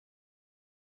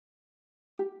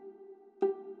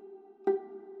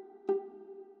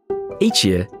Each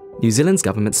year, New Zealand's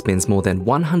government spends more than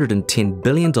 $110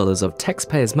 billion of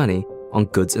taxpayers' money on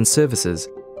goods and services,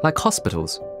 like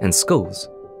hospitals and schools.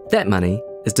 That money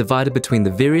is divided between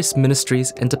the various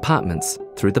ministries and departments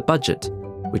through the budget,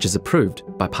 which is approved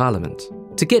by Parliament.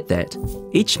 To get that,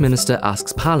 each minister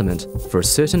asks Parliament for a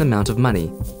certain amount of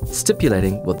money,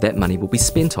 stipulating what that money will be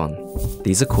spent on.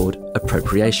 These are called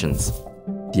appropriations.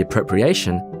 The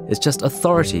appropriation is just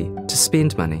authority to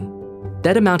spend money.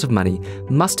 That amount of money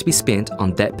must be spent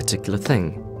on that particular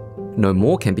thing. No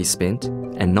more can be spent,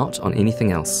 and not on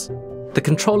anything else. The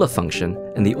controller function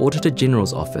in the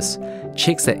Auditor-General's office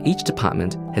checks that each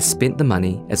department has spent the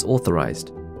money as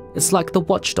authorised. It's like the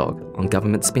watchdog on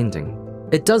government spending.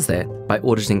 It does that by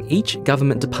auditing each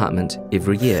government department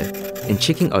every year and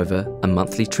checking over a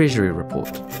monthly Treasury report.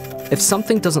 If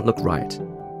something doesn't look right,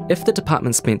 if the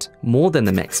department spent more than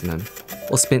the maximum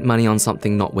or spent money on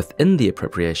something not within the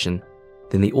appropriation,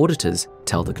 then the auditors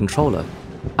tell the controller.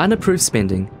 Unapproved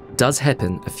spending does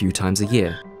happen a few times a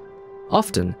year.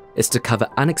 Often, it's to cover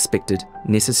unexpected,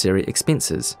 necessary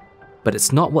expenses, but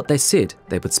it's not what they said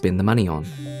they would spend the money on.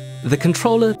 The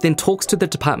controller then talks to the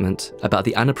department about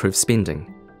the unapproved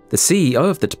spending. The CEO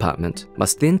of the department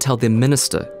must then tell their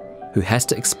minister, who has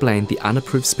to explain the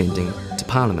unapproved spending to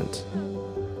Parliament.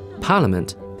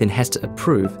 Parliament then has to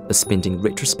approve the spending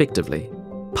retrospectively.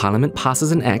 Parliament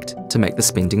passes an act to make the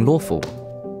spending lawful.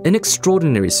 In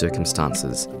extraordinary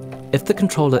circumstances, if the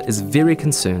controller is very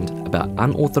concerned about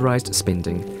unauthorised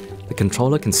spending, the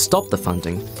controller can stop the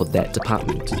funding for that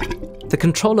department. The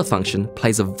controller function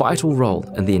plays a vital role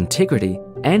in the integrity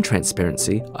and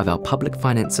transparency of our public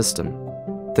finance system.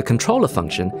 The controller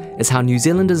function is how New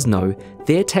Zealanders know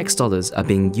their tax dollars are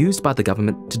being used by the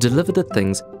government to deliver the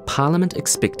things Parliament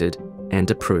expected and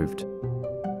approved.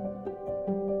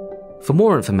 For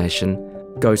more information,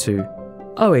 go to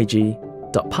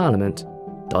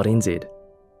oag.parliament.nz.